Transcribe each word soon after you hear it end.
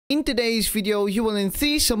In today's video, you will learn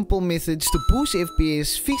 3 simple methods to boost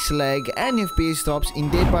FPS, fix lag, and FPS drops in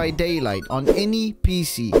Dead by Daylight on any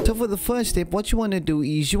PC. So for the first step, what you want to do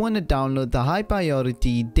is you want to download the high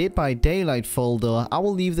priority Dead by Daylight folder. I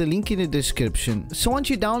will leave the link in the description. So once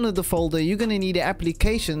you download the folder, you're going to need an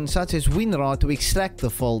application such as WinRAR to extract the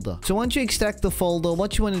folder. So once you extract the folder,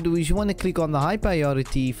 what you want to do is you want to click on the high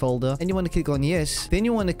priority folder and you want to click on yes. Then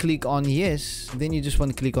you want to click on yes. Then you just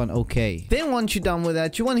want to click on OK. Then once you're done with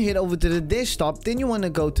that, you want to head over to the desktop. Then you want to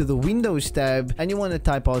go to the Windows tab and you want to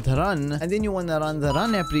type out run, and then you want to run the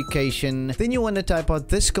run application. Then you want to type out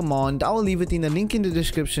this command. I will leave it in the link in the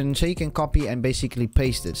description so you can copy and basically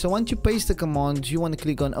paste it. So once you paste the command, you want to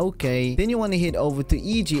click on OK. Then you want to head over to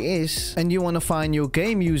EGS and you want to find your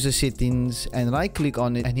game user settings and right click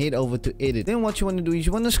on it and head over to edit. Then what you want to do is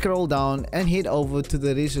you want to scroll down and head over to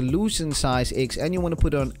the resolution size X and you want to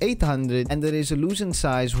put it on 800, and the resolution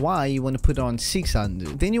size Y you want to put it on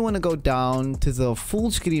 600. Then you want to go down to the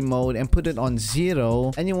full screen mode and put it on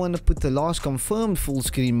 0, and you want to put the last confirmed full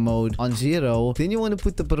screen mode on 0. Then you want to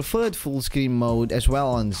put the preferred full screen mode as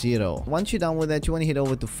well on 0. Once you're done with that, you want to head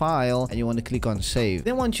over to file and you want to click on save.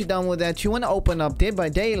 Then once you're done with that, you want to open up Dead by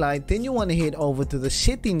Daylight. Then you want to head over to the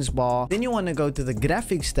settings bar. Then you want to go to the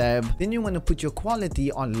graphics tab. Then you want to put your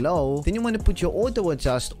quality on low. Then you want to put your auto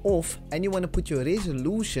adjust off, and you want to put your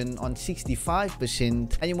resolution on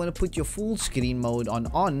 65%, and you want to put your full screen mode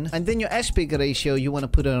on, and then your aspect ratio you want to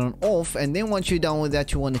put it on off. And then once you're done with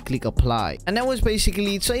that, you want to click apply. And that was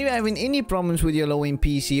basically it. So if you're having any problems with your low-end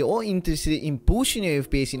PC or interested in boosting your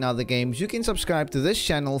FPS in other games, you can subscribe to this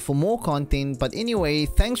channel for more content. But anyway,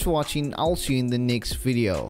 thanks for watching. I'll see you in the next video.